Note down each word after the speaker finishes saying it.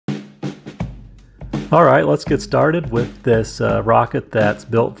All right, let's get started with this rocket that's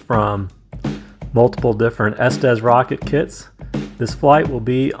built from multiple different Estes rocket kits. This flight will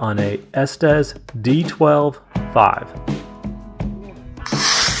be on a Estes D12-5.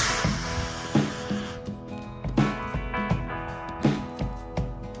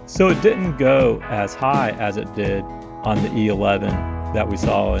 So it didn't go as high as it did on the E11 that we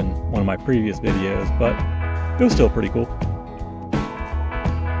saw in one of my previous videos, but it was still pretty cool.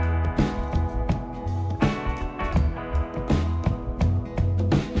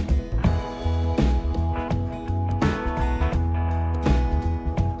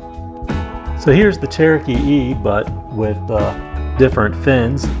 So here's the Cherokee E, but with different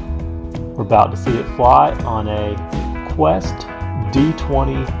fins. We're about to see it fly on a Quest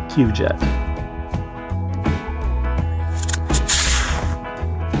D20 Q-Jet.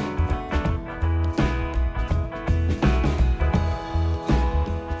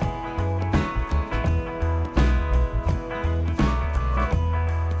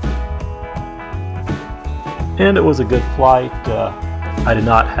 And it was a good flight. I did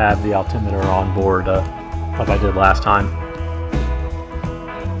not have the altimeter on board like I did last time.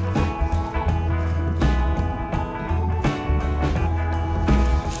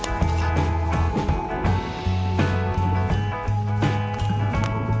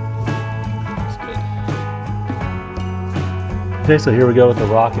 Okay, so here we go with the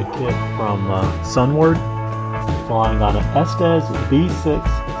rocket kit from Sunward, flying on an Estes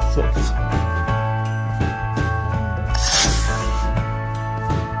B6-6.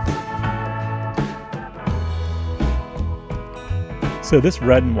 So this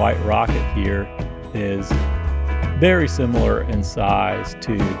red and white rocket here is very similar in size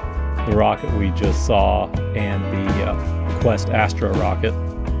to the rocket we just saw and the Quest Astra rocket.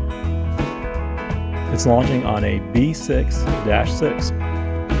 It's launching on a B6-6.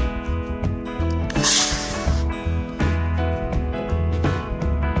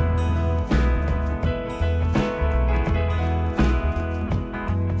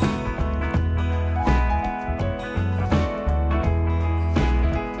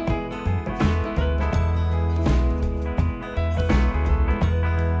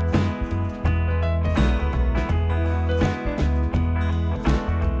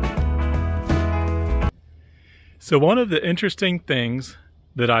 So one of the interesting things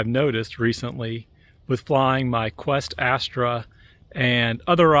that I've noticed recently with flying my Quest Astra and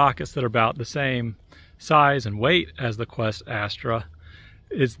other rockets that are about the same size and weight as the Quest Astra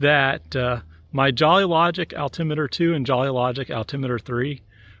is that my Jolly Logic Altimeter 2 and Jolly Logic Altimeter 3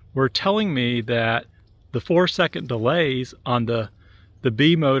 were telling me that the 4-second delays on the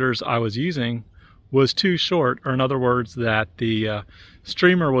B motors I was using was too short, or in other words, that the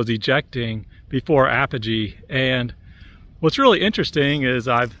streamer was ejecting before apogee. And what's really interesting is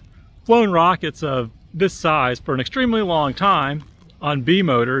I've flown rockets of this size for an extremely long time on B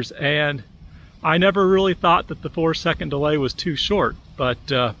motors, and I never really thought that the 4-second delay was too short, but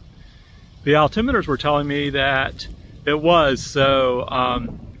the altimeters were telling me that it was. So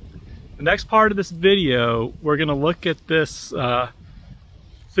the next part of this video, we're going to look at this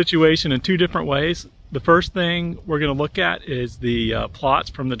situation in two different ways. The first thing we're going to look at is the plots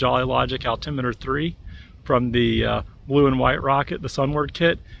from the Jolly Logic Altimeter 3 from the blue and white rocket, the Sunward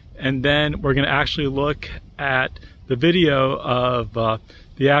kit, and then we're going to actually look at the video of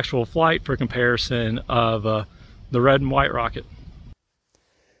the actual flight for comparison of the red and white rocket.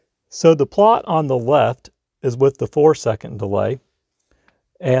 So the plot on the left is with the 4-second delay,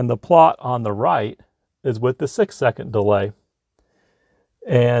 and the plot on the right is with the 6-second delay.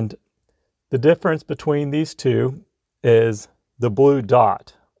 And the difference between these two is the blue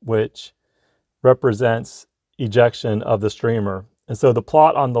dot, which represents ejection of the streamer. And so the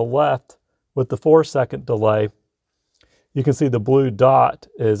plot on the left with the 4-second delay, you can see the blue dot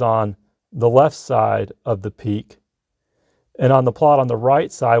is on the left side of the peak. And on the plot on the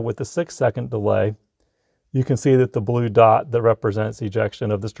right side with the 6-second delay, you can see that the blue dot that represents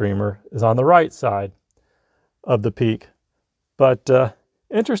ejection of the streamer is on the right side of the peak. But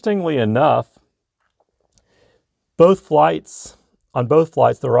interestingly enough, on both flights,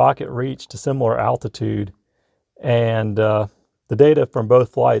 the rocket reached a similar altitude, and the data from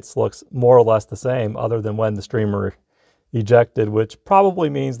both flights looks more or less the same, other than when the streamer ejected, which probably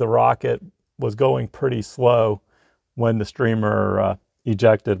means the rocket was going pretty slow when the streamer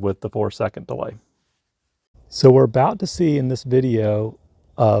ejected with the 4-second delay. So we're about to see in this video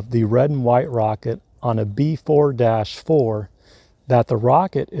of the red and white rocket on a B4-4 that the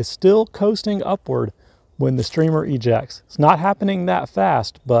rocket is still coasting upward when the streamer ejects. It's not happening that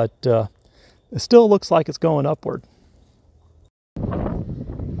fast, but it still looks like it's going upward.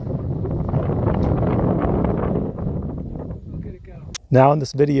 Now in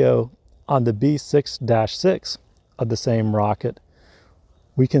this video on the B6-6 of the same rocket,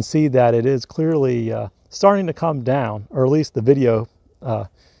 we can see that it is clearly starting to come down, or at least the video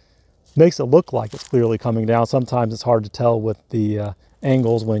makes it look like it's clearly coming down. Sometimes it's hard to tell with the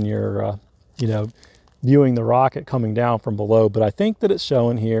angles when you're viewing the rocket coming down from below, but I think that it's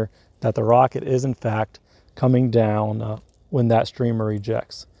showing here that the rocket is in fact coming down when that streamer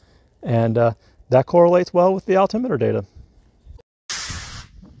ejects. And that correlates well with the altimeter data.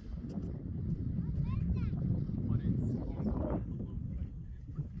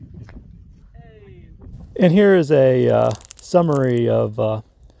 And here is a summary of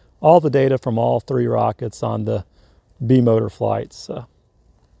all the data from all three rockets on the B-motor flights.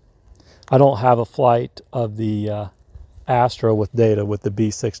 I don't have a flight of the Astra with data with the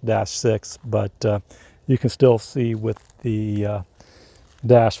B6-6, but you can still see with the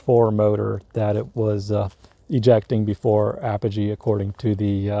Dash 4 motor that it was ejecting before apogee according to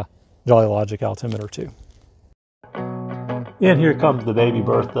the Jolly Logic altimeter too. And here comes the Baby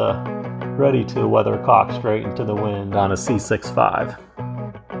Bertha, ready to weathercock straight into the wind on a C65.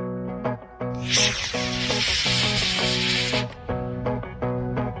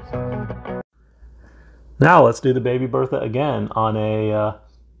 Now let's do the Baby Bertha again on a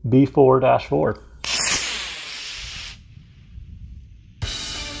B4-4.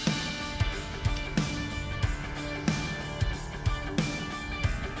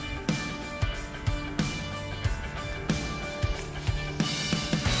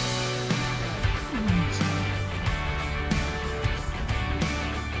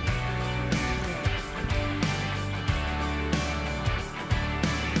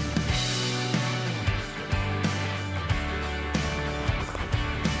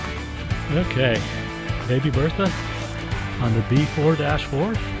 Okay, Baby Bertha on the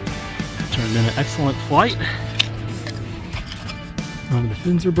B4-4 turned in an excellent flight. None of the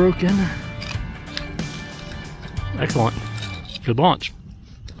fins are broken. Excellent. Good launch.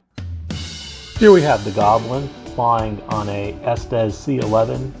 Here we have the Goblin flying on a Estes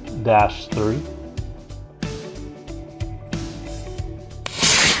C11-3.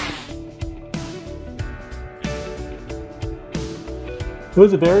 It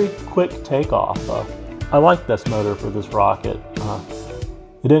was a very quick takeoff. I like this motor for this rocket.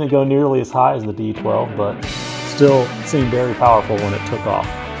 It didn't go nearly as high as the D12, but still seemed very powerful when it took off.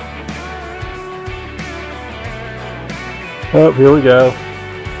 Oh, here we go.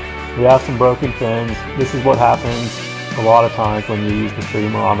 We have some broken fins. This is what happens a lot of times when you use the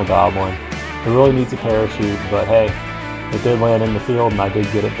streamer on the Goblin. It really needs a parachute, but hey, it did land in the field and I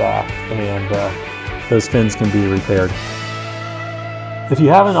did get it back, and those fins can be repaired. If you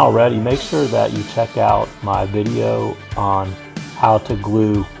haven't already, make sure that you check out my video on how to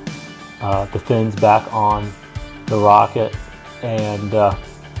glue the fins back on the rocket, and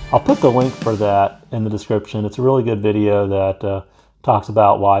I'll put the link for that in the description. It's a really good video that talks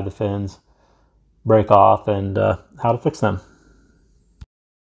about why the fins break off and how to fix them.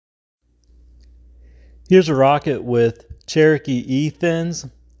 Here's a rocket with Cherokee E fins,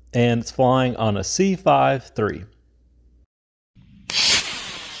 and it's flying on a C5-3.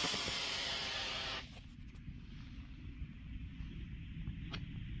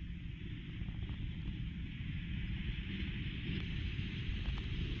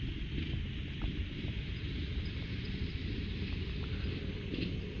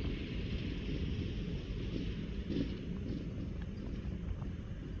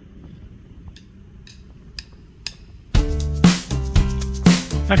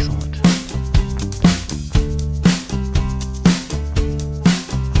 Excellent.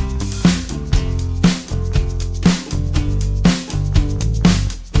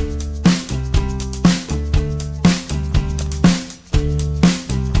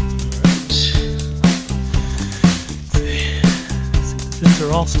 The fins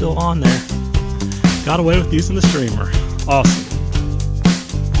are all still on there. Got away with using the streamer. Awesome.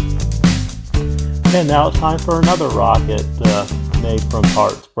 And now it's time for another rocket made from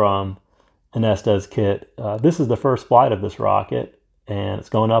parts from an Estes kit. This is the first flight of this rocket, and it's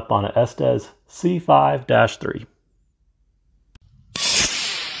going up on an Estes C5-3.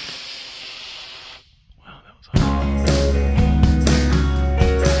 Wow, that was hot.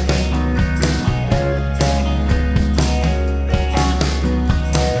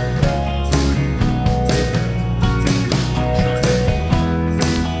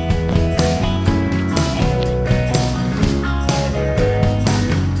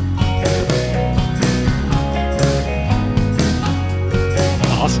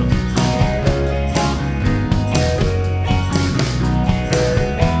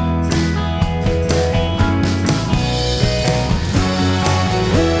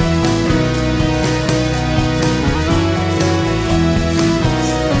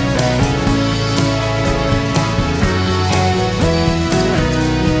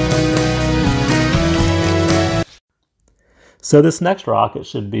 So this next rocket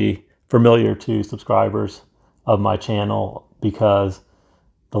should be familiar to subscribers of my channel because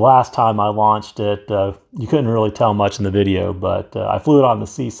the last time I launched it, you couldn't really tell much in the video, but I flew it on the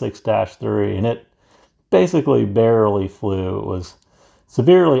C6-3 and it basically barely flew. It was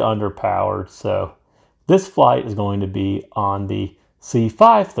severely underpowered. So this flight is going to be on the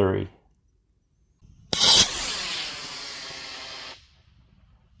C5-3.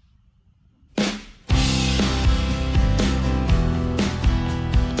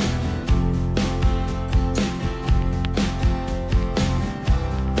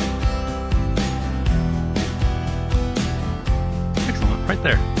 Excellent, right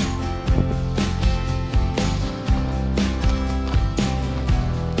there.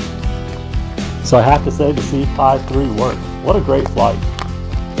 So I have to say the C5-3 worked. What a great flight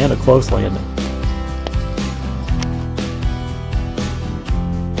and a close landing.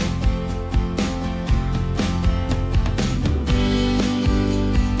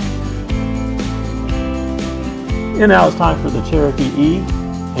 And now it's time for the Cherokee E,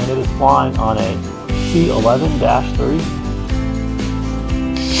 and it is flying on a C11-3.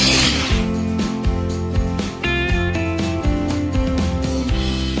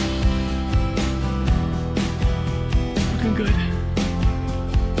 Good.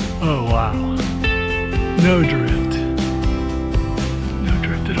 Oh wow. No drift. No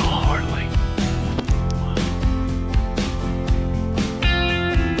drift at all, hardly. Wow.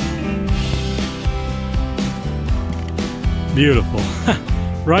 Beautiful.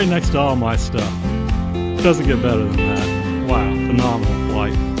 Right next to all my stuff. Doesn't get better than that. Wow, phenomenal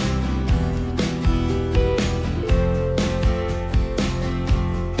flight.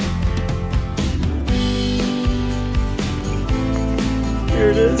 Here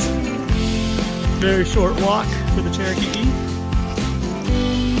it is. Very short walk for the Cherokee E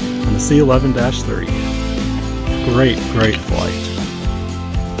on the C11-3. Great flight.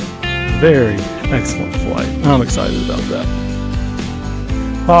 Very excellent flight. I'm excited about that.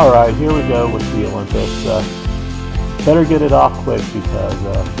 All right, here we go with the Olympus. Better get it off quick because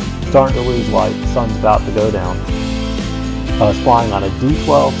it's starting to lose light. The sun's about to go down. It's flying on a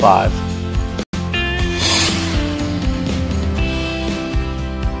D12-5.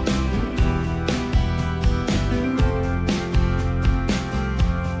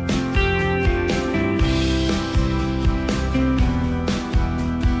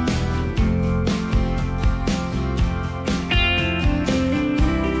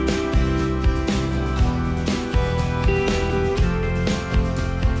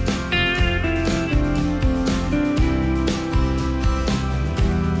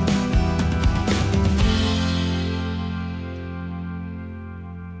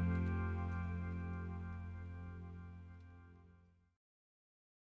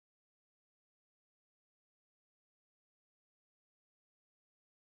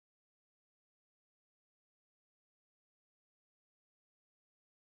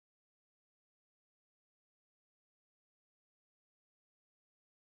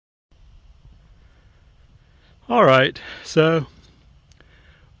 All right, so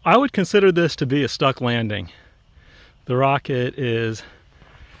I would consider this to be a stuck landing. The rocket is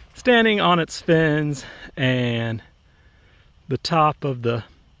standing on its fins and the top of the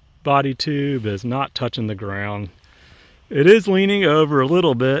body tube is not touching the ground. It is leaning over a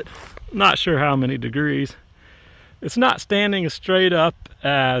little bit, not sure how many degrees. It's not standing as straight up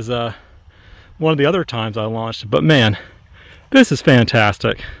as one of the other times I launched, but man, this is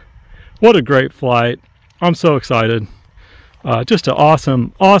fantastic. What a great flight. I'm so excited. Just an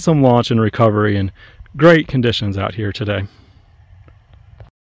awesome launch and recovery and great conditions out here today.